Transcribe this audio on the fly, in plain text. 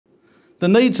The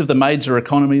needs of the major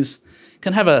economies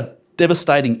can have a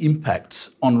devastating impact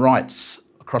on rights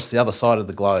across the other side of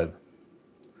the globe.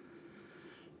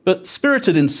 But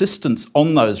spirited insistence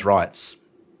on those rights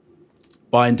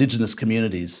by Indigenous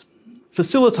communities,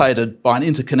 facilitated by an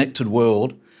interconnected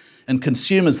world and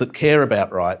consumers that care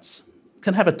about rights,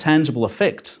 can have a tangible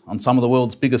effect on some of the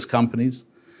world's biggest companies,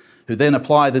 who then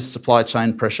apply this supply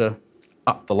chain pressure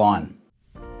up the line.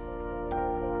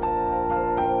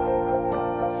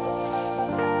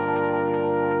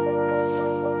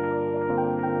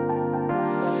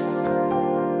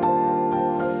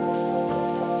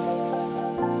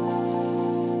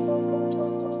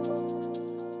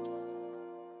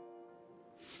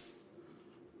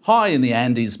 High in the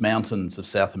Andes Mountains of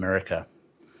South America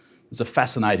is a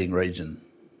fascinating region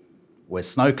where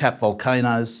snow-capped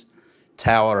volcanoes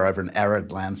tower over an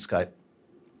arid landscape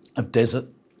of desert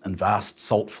and vast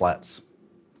salt flats.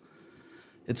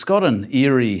 It's got an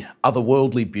eerie,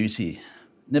 otherworldly beauty,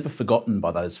 never forgotten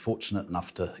by those fortunate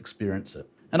enough to experience it.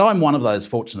 And I'm one of those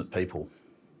fortunate people.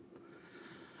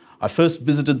 I first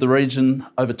visited the region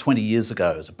over 20 years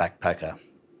ago as a backpacker.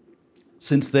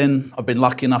 Since then, I've been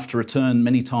lucky enough to return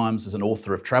many times as an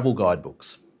author of travel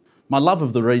guidebooks. My love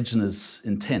of the region is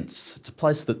intense. It's a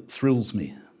place that thrills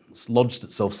me. It's lodged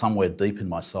itself somewhere deep in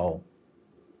my soul.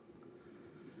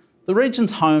 The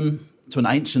region's home to an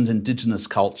ancient Indigenous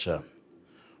culture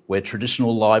where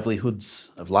traditional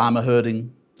livelihoods of llama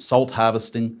herding, salt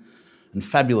harvesting, and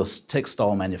fabulous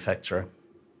textile manufacture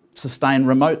sustain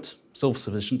remote,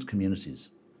 self-sufficient communities.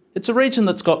 It's a region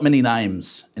that's got many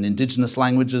names in Indigenous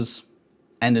languages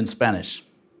and in Spanish.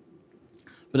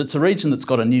 But it's a region that's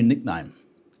got a new nickname,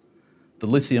 the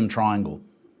Lithium Triangle.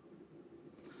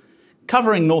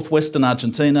 Covering northwestern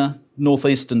Argentina,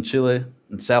 northeastern Chile,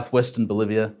 and southwestern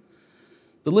Bolivia,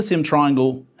 the Lithium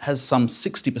Triangle has some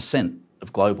 60%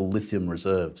 of global lithium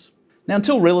reserves. Now,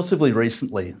 until relatively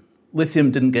recently,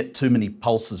 lithium didn't get too many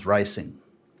pulses racing.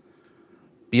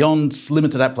 Beyond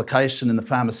limited application in the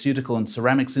pharmaceutical and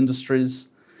ceramics industries,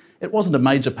 it wasn't a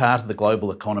major part of the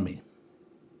global economy.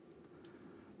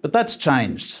 But that's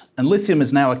changed, and lithium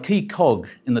is now a key cog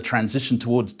in the transition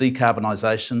towards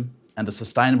decarbonisation and a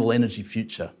sustainable energy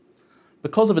future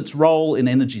because of its role in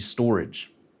energy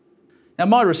storage. Now,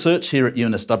 my research here at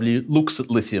UNSW looks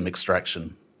at lithium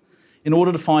extraction in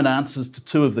order to find answers to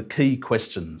two of the key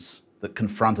questions that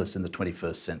confront us in the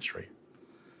 21st century.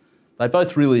 They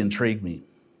both really intrigue me.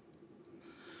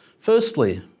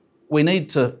 Firstly, we need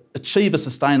to achieve a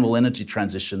sustainable energy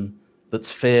transition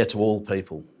that's fair to all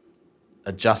people.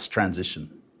 A just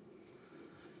transition.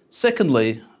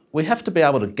 Secondly, we have to be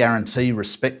able to guarantee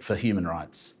respect for human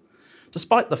rights,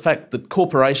 despite the fact that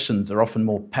corporations are often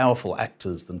more powerful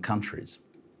actors than countries.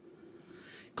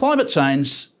 Climate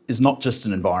change is not just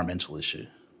an environmental issue,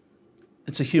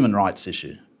 it's a human rights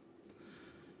issue.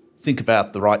 Think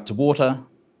about the right to water,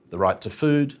 the right to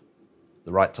food,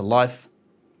 the right to life.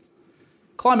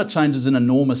 Climate change is an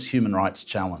enormous human rights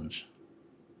challenge,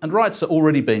 and rights are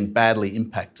already being badly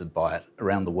impacted by it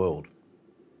around the world.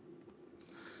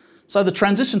 So the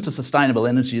transition to sustainable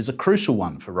energy is a crucial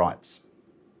one for rights.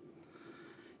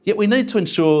 Yet we need to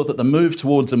ensure that the move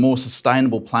towards a more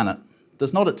sustainable planet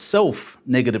does not itself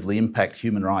negatively impact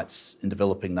human rights in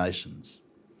developing nations.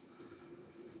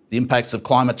 The impacts of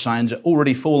climate change are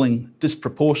already falling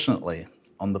disproportionately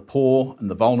on the poor and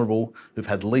the vulnerable who've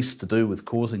had least to do with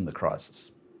causing the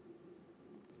crisis.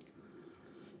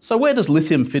 So where does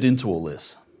lithium fit into all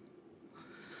this?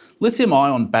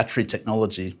 Lithium-ion battery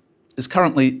technology is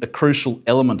currently a crucial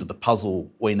element of the puzzle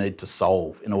we need to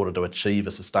solve in order to achieve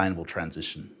a sustainable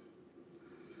transition.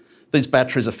 These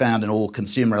batteries are found in all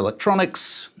consumer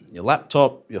electronics, your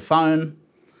laptop, your phone,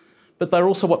 but they're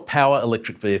also what power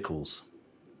electric vehicles.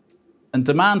 And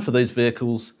demand for these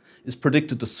vehicles is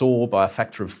predicted to soar by a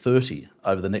factor of 30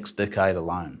 over the next decade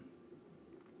alone.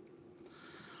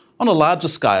 On a larger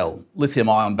scale,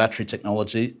 lithium-ion battery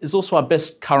technology is also our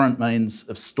best current means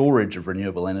of storage of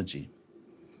renewable energy.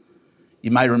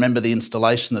 You may remember the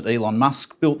installation that Elon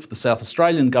Musk built for the South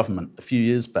Australian government a few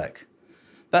years back.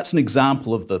 That's an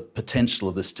example of the potential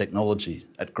of this technology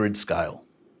at grid scale.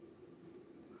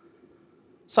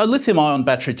 So lithium-ion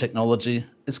battery technology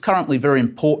is currently very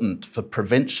important for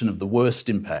prevention of the worst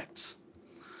impacts.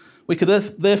 We could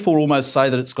therefore almost say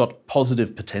that it's got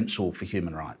positive potential for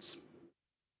human rights.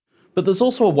 But there's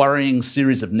also a worrying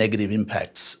series of negative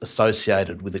impacts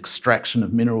associated with extraction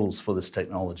of minerals for this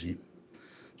technology.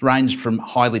 It's ranged from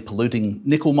highly polluting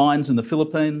nickel mines in the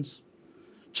Philippines,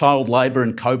 child labour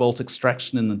and cobalt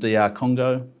extraction in the DR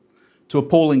Congo, to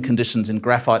appalling conditions in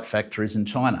graphite factories in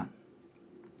China.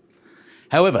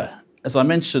 However, As I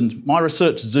mentioned, my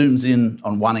research zooms in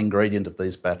on one ingredient of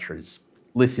these batteries,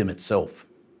 lithium itself.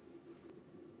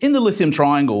 In the lithium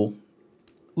triangle,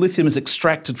 lithium is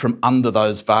extracted from under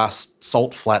those vast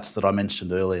salt flats that I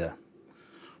mentioned earlier.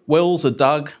 Wells are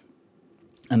dug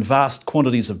and vast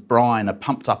quantities of brine are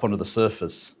pumped up onto the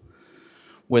surface,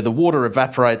 where the water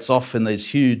evaporates off in these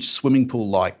huge swimming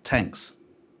pool-like tanks.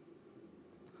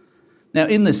 Now,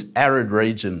 in this arid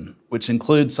region, which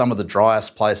includes some of the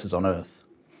driest places on Earth,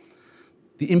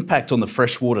 the impact on the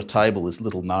freshwater table is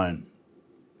little known.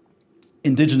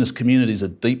 Indigenous communities are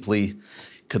deeply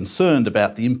concerned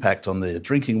about the impact on their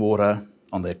drinking water,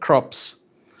 on their crops,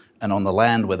 and on the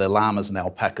land where their llamas and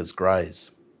alpacas graze.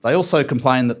 They also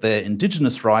complain that their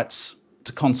Indigenous rights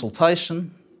to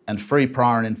consultation and free,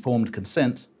 prior and informed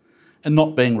consent are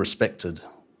not being respected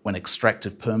when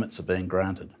extractive permits are being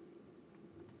granted.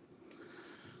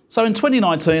 So in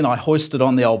 2019, I hoisted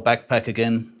on the old backpack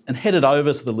again and headed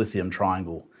over to the lithium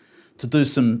triangle to do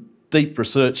some deep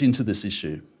research into this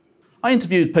issue. I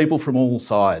interviewed people from all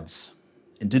sides: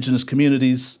 Indigenous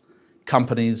communities,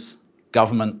 companies,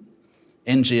 government,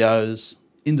 NGOs,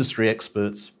 industry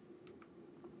experts.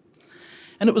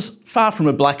 And it was far from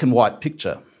a black and white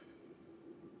picture.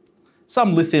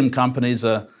 Some lithium companies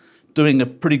are doing a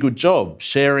pretty good job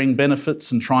sharing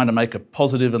benefits and trying to make a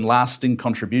positive and lasting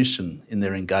contribution in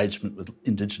their engagement with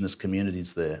Indigenous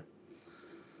communities there.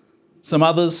 Some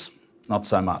others, not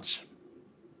so much.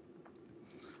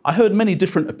 I heard many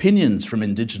different opinions from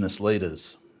Indigenous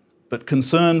leaders, but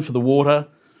concern for the water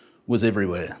was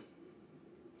everywhere.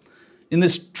 In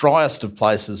this driest of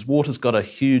places, water's got a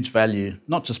huge value,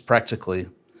 not just practically,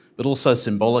 but also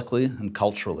symbolically and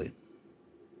culturally.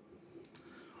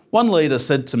 One leader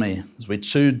said to me, as we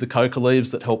chewed the coca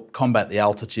leaves that help combat the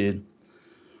altitude,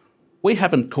 "We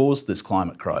haven't caused this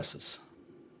climate crisis.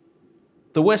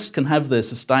 The West can have their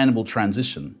sustainable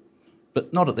transition,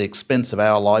 but not at the expense of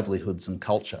our livelihoods and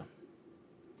culture."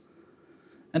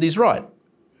 And he's right.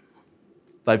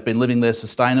 They've been living there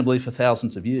sustainably for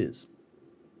thousands of years.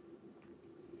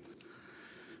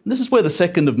 And this is where the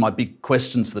second of my big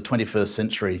questions for the 21st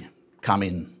century come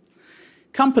in.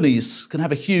 Companies can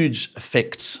have a huge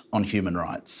effect on human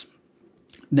rights,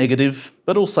 negative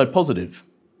but also positive.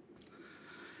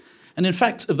 And in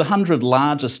fact, of the 100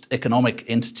 largest economic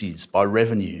entities by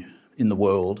revenue in the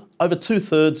world, over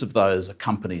 2/3 of those are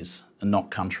companies and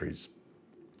not countries.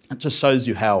 It just shows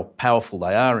you how powerful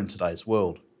they are in today's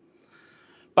world.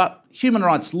 But human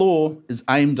rights law is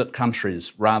aimed at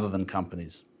countries rather than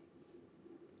companies.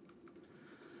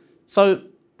 So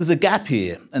there's a gap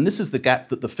here, and this is the gap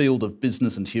that the field of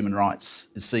business and human rights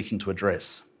is seeking to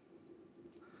address.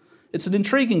 It's an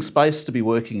intriguing space to be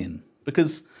working in,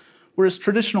 because whereas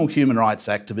traditional human rights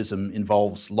activism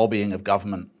involves lobbying of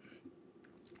government,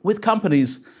 with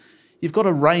companies, you've got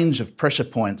a range of pressure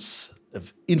points,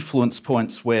 of influence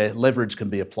points where leverage can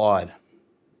be applied.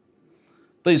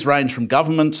 These range from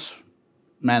government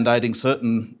mandating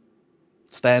certain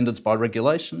standards by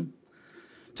regulation,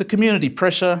 to community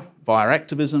pressure via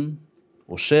activism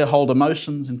or shareholder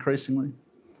motions increasingly.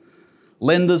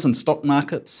 Lenders and stock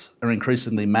markets are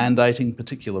increasingly mandating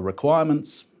particular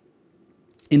requirements.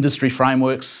 Industry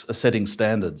frameworks are setting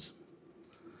standards.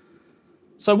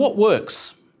 So what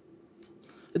works?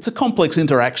 It's a complex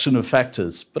interaction of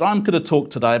factors, but I'm going to talk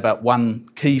today about one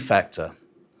key factor,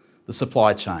 the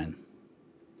supply chain.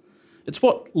 It's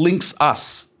what links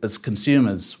us as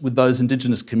consumers with those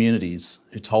Indigenous communities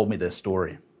who told me their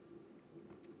story.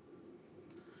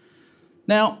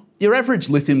 Now, your average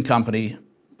lithium company,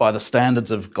 by the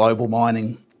standards of global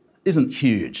mining, isn't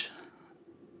huge.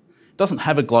 It doesn't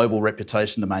have a global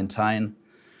reputation to maintain.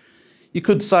 You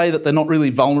could say that they're not really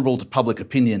vulnerable to public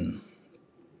opinion.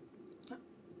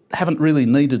 They haven't really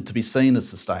needed to be seen as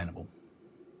sustainable.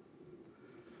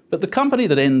 But the company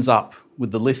that ends up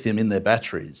with the lithium in their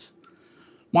batteries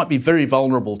might be very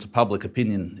vulnerable to public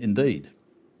opinion indeed.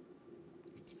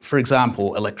 For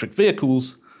example, electric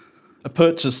vehicles are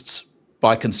purchased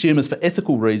by consumers for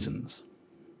ethical reasons.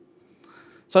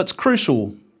 So it's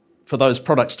crucial for those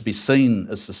products to be seen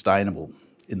as sustainable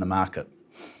in the market.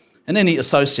 And any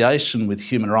association with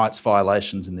human rights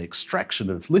violations in the extraction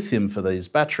of lithium for these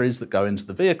batteries that go into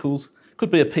the vehicles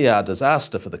could be a PR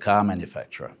disaster for the car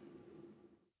manufacturer.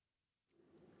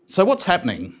 So what's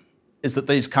happening is that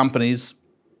these companies,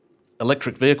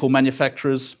 electric vehicle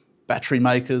manufacturers, battery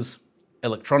makers,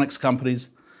 electronics companies,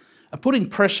 are putting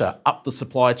pressure up the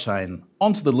supply chain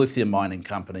onto the lithium mining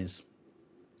companies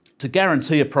to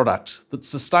guarantee a product that's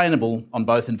sustainable on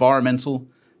both environmental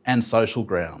and social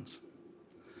grounds.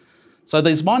 So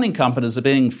these mining companies are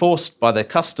being forced by their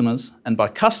customers and by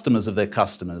customers of their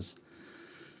customers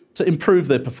to improve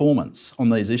their performance on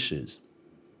these issues.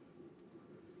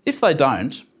 If they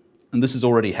don't, and this is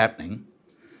already happening,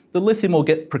 the lithium will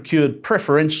get procured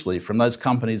preferentially from those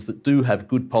companies that do have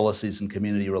good policies and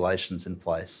community relations in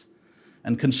place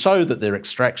and can show that their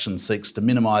extraction seeks to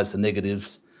minimise the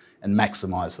negatives and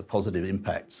maximise the positive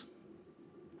impacts.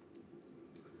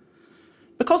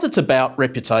 Because it's about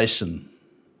reputation,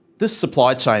 this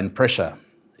supply chain pressure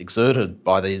exerted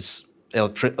by these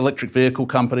electric vehicle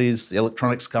companies, the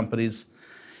electronics companies,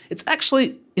 it's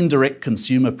actually indirect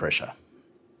consumer pressure.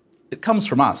 It comes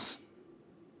from us.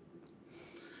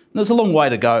 And there's a long way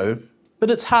to go,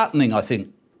 but it's heartening, I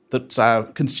think,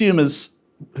 that consumers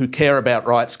who care about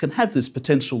rights can have this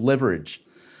potential leverage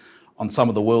on some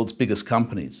of the world's biggest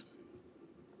companies.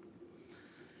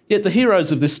 Yet the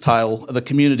heroes of this tale are the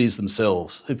communities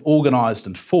themselves, who've organised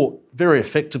and fought very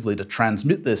effectively to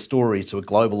transmit their story to a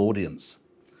global audience,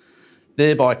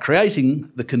 thereby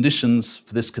creating the conditions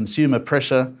for this consumer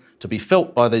pressure to be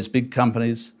felt by these big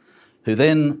companies, who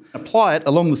then apply it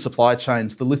along the supply chain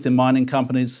to the lithium mining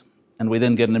companies, and we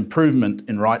then get an improvement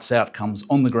in rights outcomes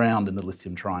on the ground in the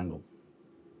lithium triangle.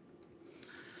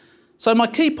 So my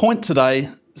key point today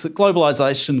is that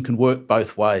globalisation can work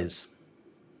both ways.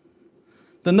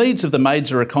 The needs of the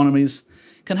major economies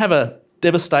can have a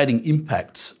devastating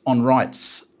impact on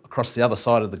rights across the other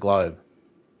side of the globe.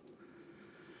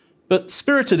 But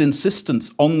spirited insistence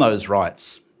on those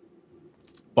rights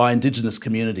by Indigenous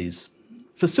communities,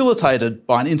 facilitated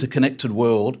by an interconnected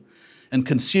world and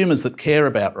consumers that care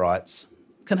about rights,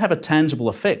 can have a tangible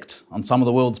effect on some of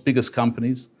the world's biggest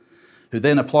companies, who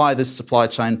then apply this supply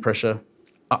chain pressure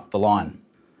up the line.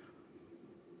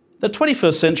 The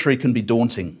 21st century can be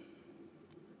daunting.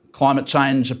 Climate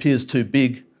change appears too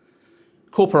big.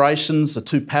 Corporations are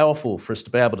too powerful for us to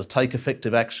be able to take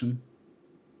effective action.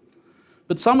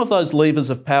 But some of those levers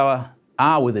of power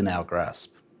are within our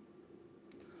grasp.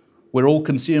 We're all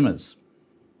consumers.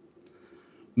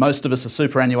 Most of us are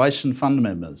superannuation fund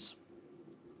members.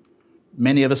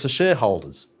 Many of us are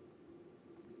shareholders.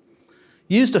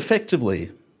 Used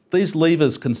effectively, these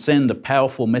levers can send a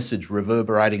powerful message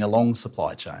reverberating along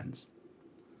supply chains.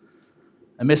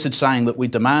 A message saying that we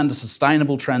demand a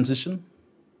sustainable transition,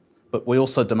 but we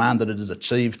also demand that it is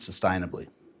achieved sustainably.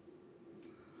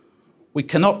 We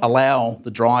cannot allow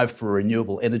the drive for a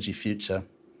renewable energy future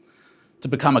to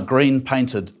become a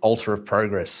green-painted altar of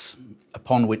progress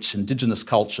upon which Indigenous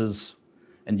cultures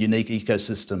and unique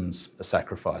ecosystems are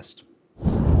sacrificed.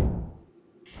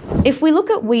 If we look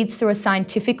at weeds through a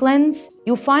scientific lens,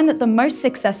 you'll find that the most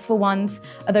successful ones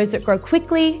are those that grow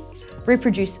quickly,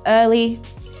 reproduce early,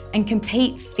 and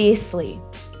compete fiercely.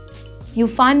 You'll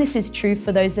find this is true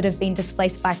for those that have been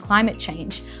displaced by climate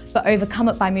change, but overcome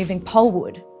it by moving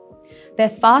poleward. Their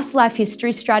fast life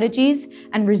history strategies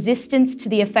and resistance to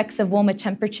the effects of warmer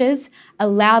temperatures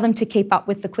allow them to keep up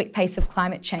with the quick pace of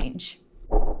climate change.